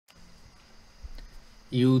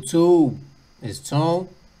YouTube, it's Tone,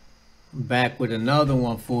 back with another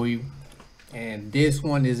one for you. And this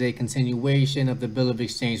one is a continuation of the Bill of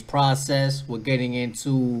Exchange process. We're getting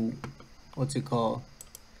into, what's it called?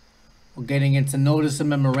 We're getting into Notice of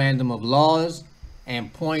Memorandum of Laws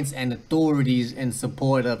and points and authorities in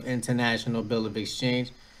support of International Bill of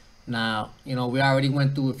Exchange. Now, we already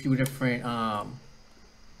went through a few different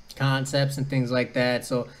concepts and things like that.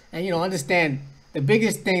 So, and understand, the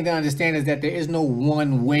biggest thing to understand is that there is no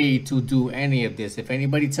one way to do any of this. If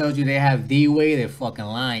anybody tells you they have the way, they're fucking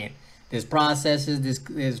lying. There's processes,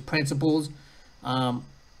 there's principles, and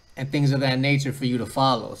things of that nature for you to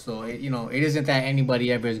follow. So, it isn't that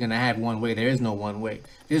anybody ever is going to have one way. There is no one way.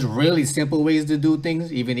 There's really simple ways to do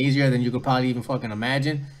things, even easier than you could probably even fucking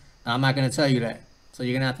imagine. Now, I'm not going to tell you that. So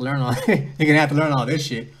you're going to have to learn all you're going to have to learn all this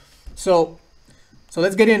shit. So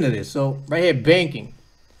let's get into this. So right here, banking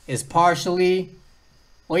is partially,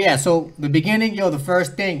 so the beginning, the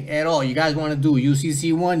first thing at all you guys want to do,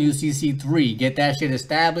 UCC 1, UCC 3, get that shit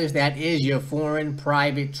established. That is your foreign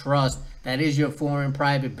private trust. That is your foreign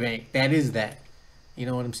private bank. That is that. You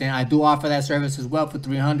know what I'm saying? I do offer that service as well for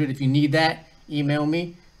 $300. If you need that, email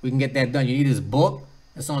me. We can get that done. You need this book.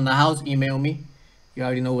 It's on the house. Email me. You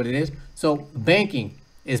already know what it is. So banking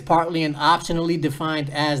is partly and optionally defined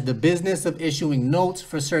as the business of issuing notes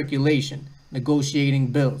for circulation, negotiating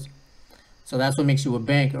bills. So that's what makes you a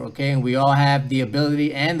banker, okay? And we all have the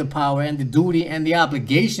ability and the power and the duty and the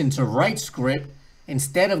obligation to write script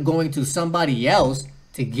instead of going to somebody else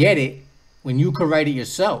to get it when you could write it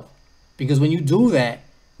yourself. Because when you do that,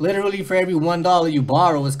 literally for every $1 you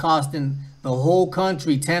borrow, it's costing the whole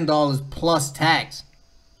country $10 plus tax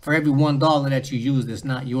for every $1 that you use that's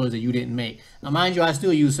not yours, that you didn't make. Now, mind you, I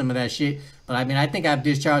still use some of that shit, but I think I've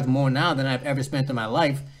discharged more now than I've ever spent in my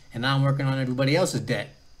life, and now I'm working on everybody else's debt.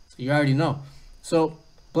 So you already know. So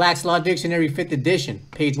Black's Law Dictionary 5th edition,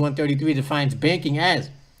 page 133, defines banking as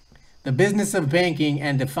the business of banking,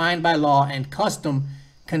 and defined by law and custom,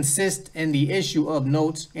 consists in the issue of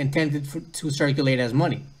notes intended to circulate as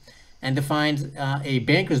money, and defines a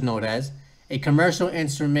banker's note as a commercial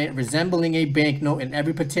instrument resembling a banknote in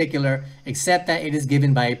every particular, except that it is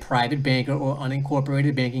given by a private banker or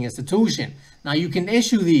unincorporated banking institution. Now, you can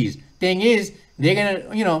issue these. Thing is, they're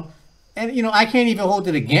gonna, I can't even hold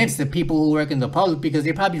it against the people who work in the public, because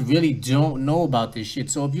they probably really don't know about this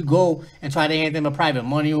shit. So if you go and try to hand them a private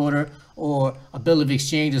money order or a bill of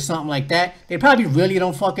exchange or something like that, they probably really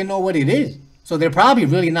don't fucking know what it is. So they're probably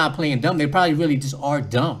really not playing dumb. They probably really just are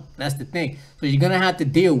dumb. That's the thing. So you're going to have to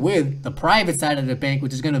deal with the private side of the bank,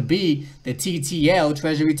 which is going to be the TTL,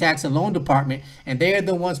 Treasury Tax and Loan Department. And they are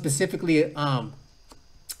the ones specifically,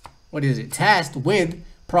 tasked with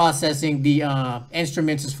processing the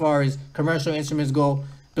instruments as far as commercial instruments go,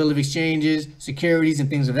 bill of exchanges, securities, and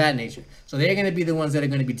things of that nature. So they're going to be the ones that are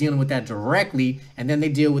going to be dealing with that directly, and then they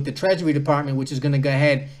deal with the Treasury Department, which is going to go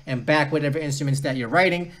ahead and back whatever instruments that you're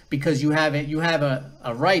writing, because you have a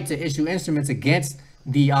right to issue instruments against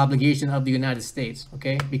the obligation of the United States,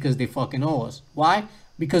 okay? Because they fucking owe us. Why?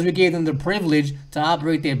 Because we gave them the privilege to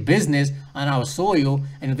operate their business on our soil,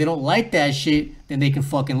 and if they don't like that shit, then they can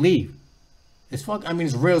fucking leave. It's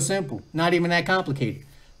real simple. Not even that complicated.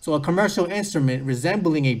 So a commercial instrument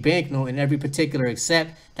resembling a banknote in every particular,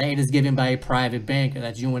 except that it is given by a private banker,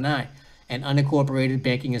 that's you and I, an unincorporated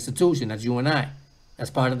banking institution, that's you and I. That's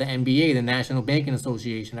part of the NBA, the National Banking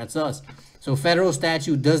Association, that's us. So federal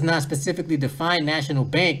statute does not specifically define national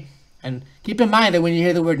bank, and keep in mind that when you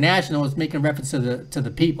hear the word national, it's making reference to the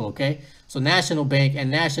people, okay? So national bank and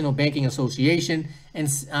National Banking Association, and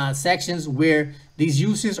sections where these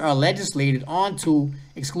uses are legislated on to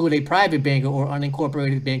exclude a private banker or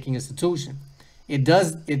unincorporated banking institution. It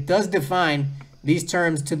does define these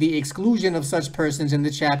terms to the exclusion of such persons in the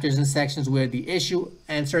chapters and sections where the issue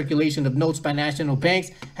and circulation of notes by national banks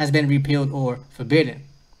has been repealed or forbidden.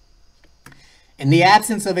 In the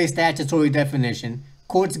absence of a statutory definition,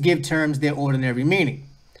 courts give terms their ordinary meaning.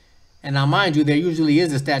 And now, mind you, there usually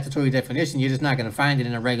is a statutory definition. You're just not going to find it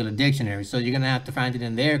in a regular dictionary. So you're going to have to find it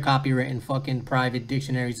in their copywritten fucking private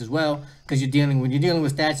dictionaries as well. Because when you're dealing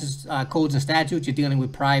with statutes, codes and statutes, you're dealing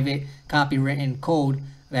with private copywritten code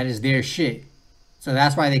that is their shit. So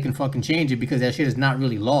that's why they can fucking change it, because that shit is not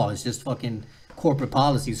really law. It's just fucking corporate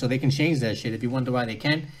policy. So they can change that shit if you wonder why they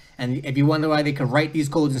can. And if you wonder why they could write these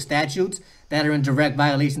codes and statutes that are in direct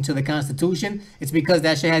violation to the Constitution, it's because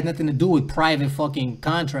that shit has nothing to do with private fucking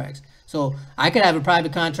contracts. So I could have a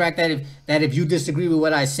private contract that if you disagree with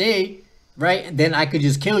what I say, right, then I could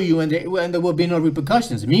just kill you, and there will be no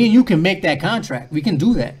repercussions. Me and you can make that contract. We can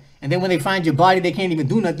do that. And then when they find your body, they can't even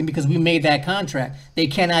do nothing because we made that contract. They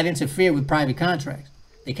cannot interfere with private contracts.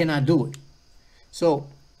 They cannot do it. So,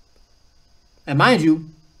 and mind you,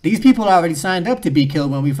 these people are already signed up to be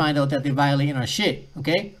killed when we find out that they're violating our shit,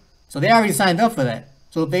 okay? So they already signed up for that.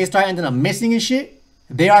 So if they start ending up missing and shit,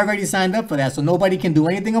 they already signed up for that. So nobody can do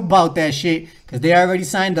anything about that shit because they already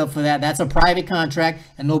signed up for that. That's a private contract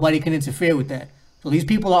and nobody can interfere with that. So these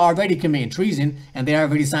people are already committing treason and they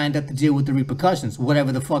already signed up to deal with the repercussions,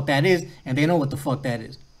 whatever the fuck that is, and they know what the fuck that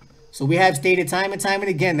is. So we have stated time and time and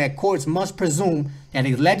again that courts must presume that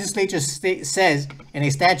a legislature says in a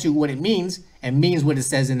statute what it means and means what it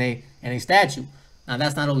says in a statute. Now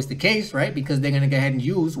that's not always the case, right? Because they're going to go ahead and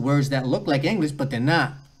use words that look like English, but they're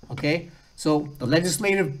not, okay? So the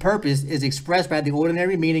legislative purpose is expressed by the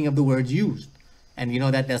ordinary meaning of the words used. And you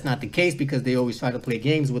know that that's not the case because they always try to play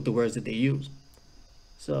games with the words that they use.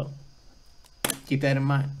 So keep that in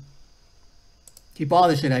mind. Keep all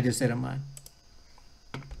the shit I just said in mind.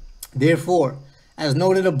 Therefore, as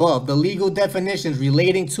noted above, the legal definitions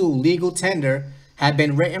relating to legal tender have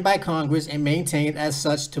been written by Congress and maintained as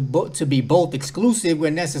such to be both exclusive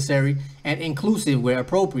where necessary and inclusive where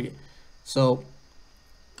appropriate. So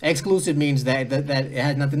exclusive means that it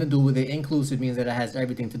has nothing to do with it. Inclusive means that it has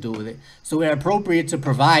everything to do with it. So where appropriate to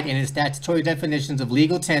provide in its statutory definitions of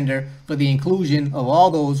legal tender for the inclusion of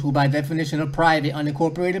all those who by definition of private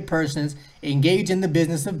unincorporated persons engage in the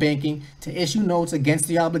business of banking to issue notes against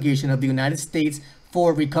the obligation of the United States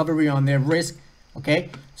for recovery on their risk. Okay,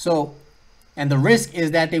 so and the risk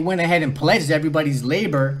is that they went ahead and pledged everybody's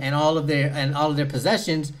labor and all of their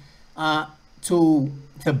possessions to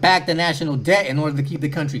back the national debt in order to keep the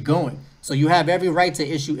country going. So you have every right to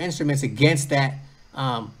issue instruments against that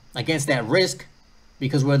risk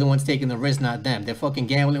because we're the ones taking the risk, not them. They're fucking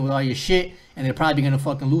gambling with all your shit and they're probably gonna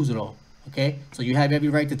fucking lose it all. Okay, so you have every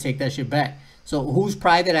right to take that shit back. So whose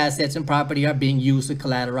private assets and property are being used to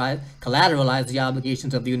collateralize the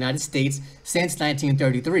obligations of the United States since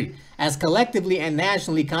 1933, as collectively and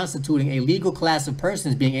nationally constituting a legal class of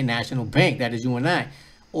persons being a national bank, that is you and I,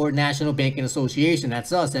 or National Banking Association,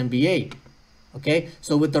 that's us, S.B.A. Okay,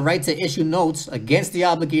 so with the right to issue notes against the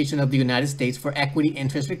obligation of the United States for equity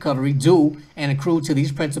interest recovery due and accrued to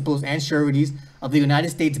these principals and sureties of the United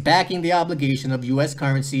States backing the obligation of U.S.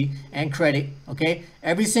 currency and credit. Okay,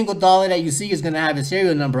 every single dollar that you see is going to have a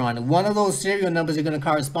serial number on it. One of those serial numbers are going to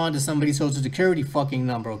correspond to somebody's social security fucking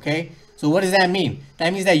number. Okay, so what does that mean?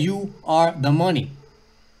 That means that you are the money.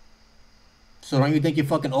 So don't you think you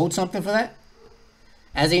fucking owed something for that?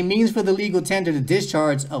 As a means for the legal tender to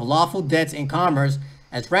discharge of lawful debts in commerce,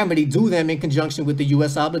 as remedy, do them in conjunction with the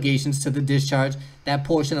U.S. obligations to the discharge that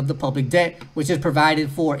portion of the public debt which is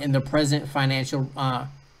provided for in the present financial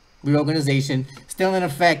reorganization, still in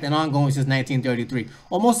effect and ongoing since 1933.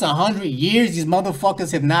 Almost 100 years, these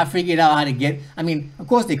motherfuckers have not figured out how to get. I mean, of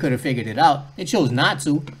course they could have figured it out. They chose not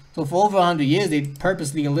to. So for over 100 years, they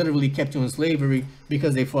purposely and literally kept you in slavery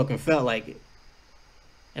because they fucking felt like it.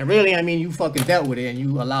 And really, I mean, you fucking dealt with it and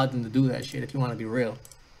you allowed them to do that shit if you want to be real.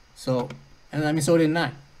 So, and I mean, so did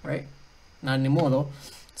I, right? Not anymore, though.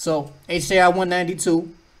 So, H.J.R. 192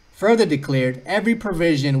 further declared, every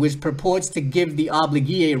provision which purports to give the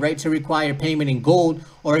obligee a right to require payment in gold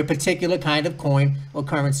or a particular kind of coin or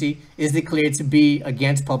currency is declared to be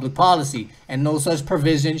against public policy, and no such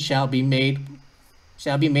provision shall be made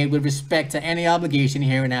with respect to any obligation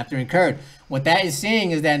hereinafter incurred. What that is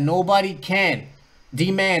saying is that nobody can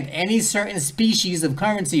demand any certain species of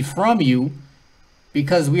currency from you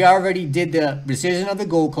because we already did the rescission of the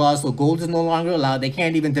gold clause, so gold is no longer allowed. They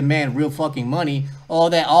can't even demand real fucking money. All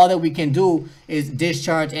that we can do is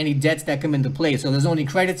discharge any debts that come into play. So there's only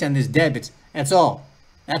credits and there's debits. That's all.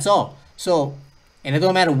 That's all. So, and it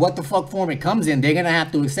don't matter what the fuck form it comes in, they're gonna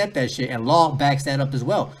have to accept that shit, and law backs that up as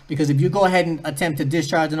well. Because if you go ahead and attempt to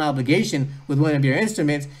discharge an obligation with one of your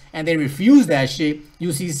instruments and they refuse that shit,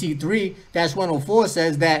 UCC 3-104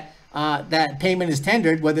 says that that payment is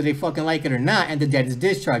tendered whether they fucking like it or not, and the debt is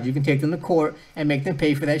discharged. You can take them to court and make them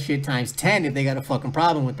pay for that shit times 10 if they got a fucking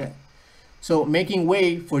problem with that. So making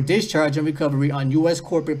way for discharge and recovery on U.S.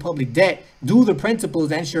 corporate public debt due the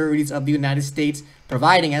principles and sureties of the United States,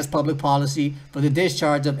 providing as public policy for the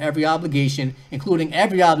discharge of every obligation, including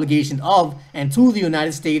every obligation of and to the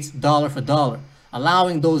United States dollar for dollar,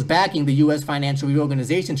 allowing those backing the U.S. financial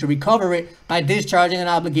reorganization to recover it by discharging an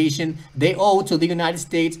obligation they owe to the United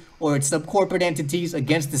States or its subcorporate entities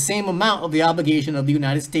against the same amount of the obligation of the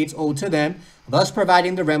United States owed to them, thus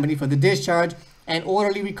providing the remedy for the discharge and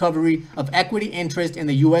orderly recovery of equity interest in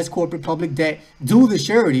the U.S. corporate public debt due the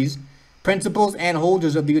sureties, principals, and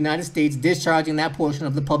holders of the United States discharging that portion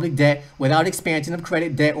of the public debt without expansion of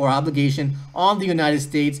credit, debt, or obligation on the United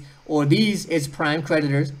States or these its prime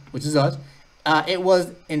creditors, which is us, It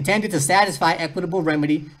was intended to satisfy equitable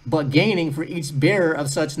remedy, but gaining for each bearer of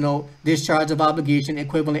such note discharge of obligation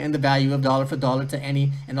equivalent in the value of dollar for dollar to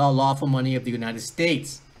any and all lawful money of the United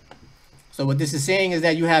States. So what this is saying is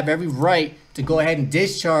that you have every right to go ahead and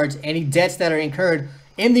discharge any debts that are incurred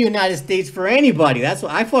in the United States for anybody. That's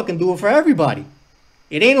what I fucking do it for everybody.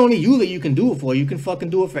 It ain't only you that you can do it for. You can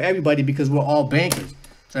fucking do it for everybody because we're all bankers.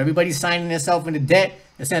 So everybody's signing themselves into debt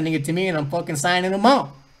and sending it to me, and I'm fucking signing them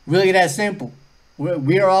out. Really that simple.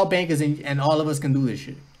 We are all bankers, and all of us can do this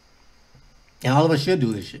shit. And all of us should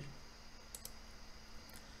do this shit.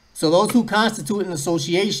 So those who constitute an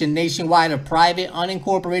association nationwide of private,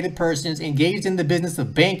 unincorporated persons engaged in the business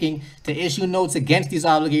of banking to issue notes against these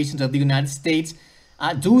obligations of the United States,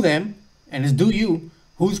 do them, and it's do you,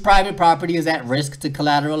 whose private property is at risk to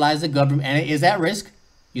collateralize the government, and it is at risk.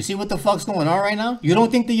 You see what the fuck's going on right now? You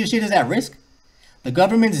don't think that your shit is at risk? The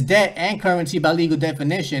government's debt and currency by legal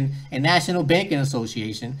definition, a national banking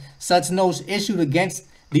association, such notes issued against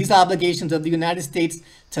these obligations of the United States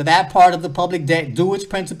to that part of the public debt due its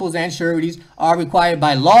principals and sureties are required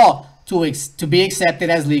by law to be accepted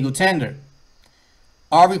as legal tender.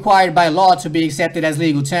 Are required by law to be accepted as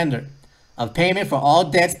legal tender of payment for all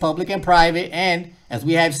debts, public and private, and, as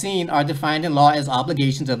we have seen, are defined in law as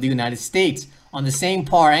obligations of the United States on the same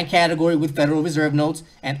par and category with Federal Reserve notes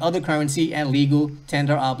and other currency and legal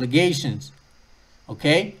tender obligations.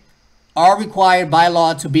 Okay? Are required by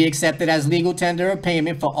law to be accepted as legal tender of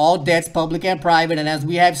payment for all debts, public and private, and as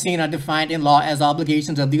we have seen, are defined in law as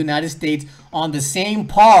obligations of the United States on the same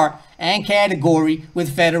par and category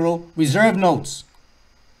with Federal Reserve notes.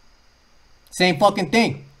 Same fucking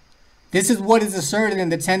thing. This is what is asserted in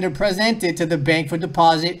the tender presented to the bank for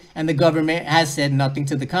deposit, and the government has said nothing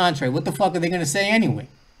to the contrary. What the fuck are they going to say anyway?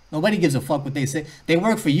 Nobody gives a fuck what they say. They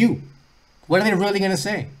work for you. What are they really going to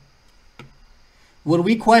say? Would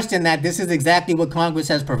we question that this is exactly what Congress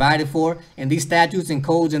has provided for in these statutes and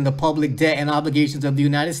codes in the public debt and obligations of the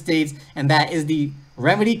United States, and that is the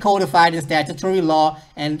remedy codified in statutory law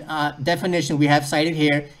and definition we have cited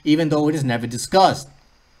here, even though it is never discussed?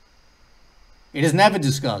 It is never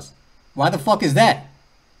discussed. Why the fuck is that?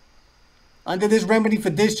 Under this remedy for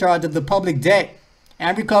discharge of the public debt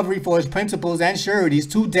and recovery for its principals and sureties,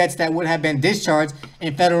 two debts that would have been discharged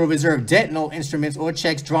in Federal Reserve debt note instruments or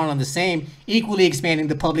checks drawn on the same, equally expanding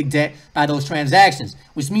the public debt by those transactions,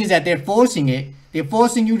 which means that they're forcing you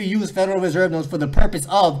to use Federal Reserve notes for the purpose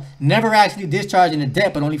of never actually discharging the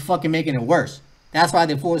debt, but only fucking making it worse. That's why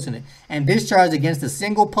they're forcing it. And discharge against a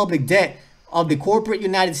single public debt of the corporate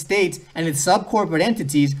United States and its sub-corporate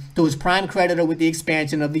entities to its prime creditor with the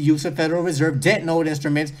expansion of the use of Federal Reserve debt note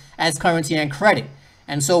instruments as currency and credit.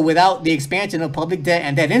 And so without the expansion of public debt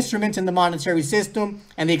and debt instruments in the monetary system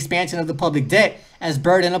and the expansion of the public debt as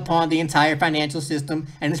burden upon the entire financial system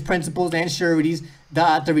and its principals and sureties,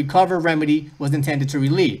 the recover remedy was intended to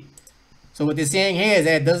relieve. So what they're saying here is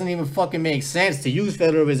that it doesn't even fucking make sense to use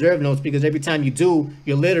Federal Reserve notes, because every time you do,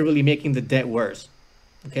 you're literally making the debt worse.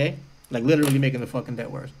 Okay? Like literally making the fucking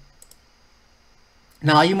debt worse.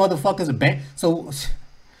 Now you motherfuckers are bank. So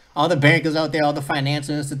all the bankers out there, all the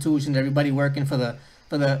financial institutions, everybody working for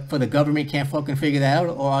the government can't fucking figure that out,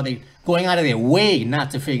 or are they going out of their way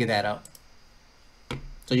not to figure that out?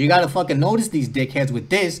 So you gotta fucking notice these dickheads with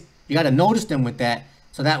this. You gotta notice them with that,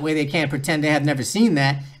 so that way they can't pretend they have never seen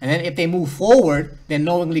that. And then if they move forward, they're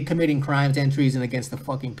knowingly committing crimes and treason against the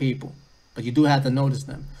fucking people. But you do have to notice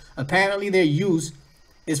them. Apparently their use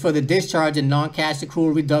is for the discharge and non-cash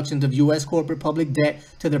accrual reductions of U.S. corporate public debt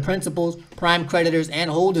to the principals, prime creditors,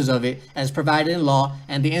 and holders of it as provided in law,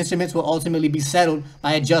 and the instruments will ultimately be settled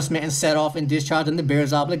by adjustment and set off in discharge on the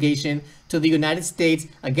bearer's obligation to the United States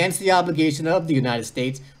against the obligation of the United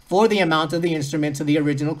States for the amount of the instrument to the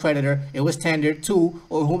original creditor it was tendered to,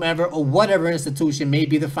 or whomever or whatever institution may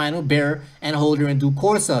be the final bearer and holder in due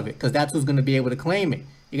course of it, because that's who's going to be able to claim it.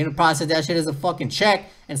 You're going to process that shit as a fucking check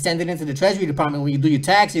and send it into the Treasury Department when you do your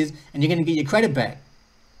taxes, and you're going to get your credit back.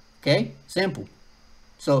 Okay? Simple.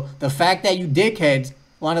 So the fact that you dickheads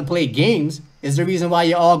want to play games is the reason why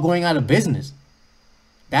you're all going out of business.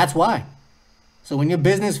 That's why. So when your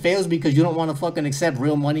business fails because you don't want to fucking accept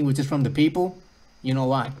real money, which is from the people, you know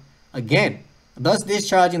why. Again, thus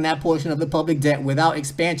discharging that portion of the public debt without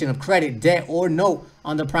expansion of credit, debt, or note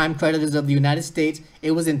on the prime creditors of the United States,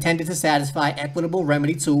 it was intended to satisfy equitable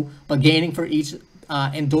remedy to, but gaining for each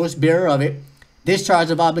endorsed bearer of it, discharge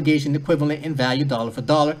of obligation equivalent in value dollar for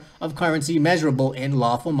dollar of currency measurable in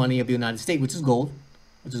lawful money of the United States, which is gold.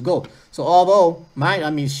 So although,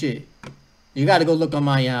 shit, you got to go look on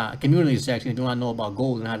my community section if you want to know about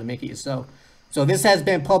gold and how to make it yourself. So this has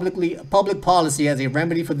been public policy as a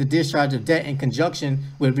remedy for the discharge of debt in conjunction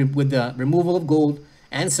with the removal of gold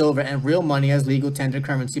and silver and real money as legal tender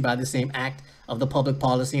currency by the same act of the public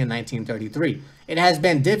policy in 1933. It has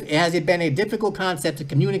been a difficult concept to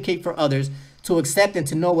communicate for others to accept and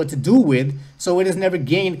to know what to do with, so it has never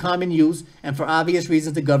gained common use, and for obvious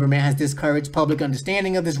reasons the government has discouraged public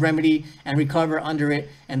understanding of this remedy and recover under it,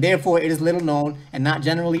 and therefore it is little known and not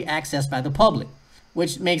generally accessed by the public.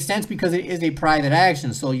 Which makes sense because it is a private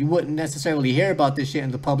action, so you wouldn't necessarily hear about this shit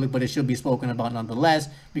in the public, but it should be spoken about nonetheless,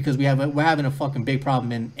 because we're having a fucking big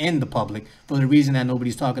problem in the public for the reason that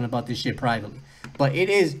nobody's talking about this shit privately. But it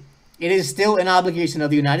is still an obligation of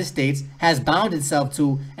the United States, has bound itself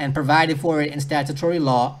to and provided for it in statutory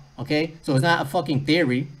law, okay? So it's not a fucking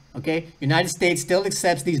theory, okay? United States still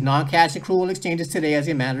accepts these non-cash accrual exchanges today as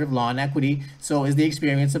a matter of law and equity, so is the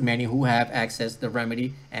experience of many who have accessed the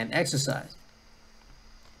remedy and exercise.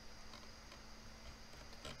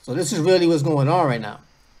 So this is really what's going on right now.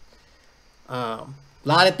 A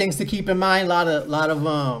lot of things to keep in mind, lot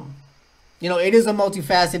of you know, it is a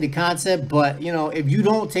multifaceted concept, but, you know, if you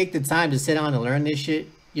don't take the time to sit down and learn this shit,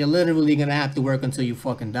 you're literally going to have to work until you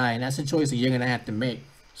fucking die. And that's a choice that you're going to have to make.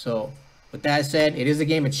 So, with that said, it is a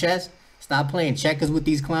game of chess. Stop playing checkers with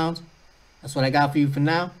these clowns. That's what I got for you for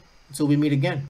now. Until we meet again.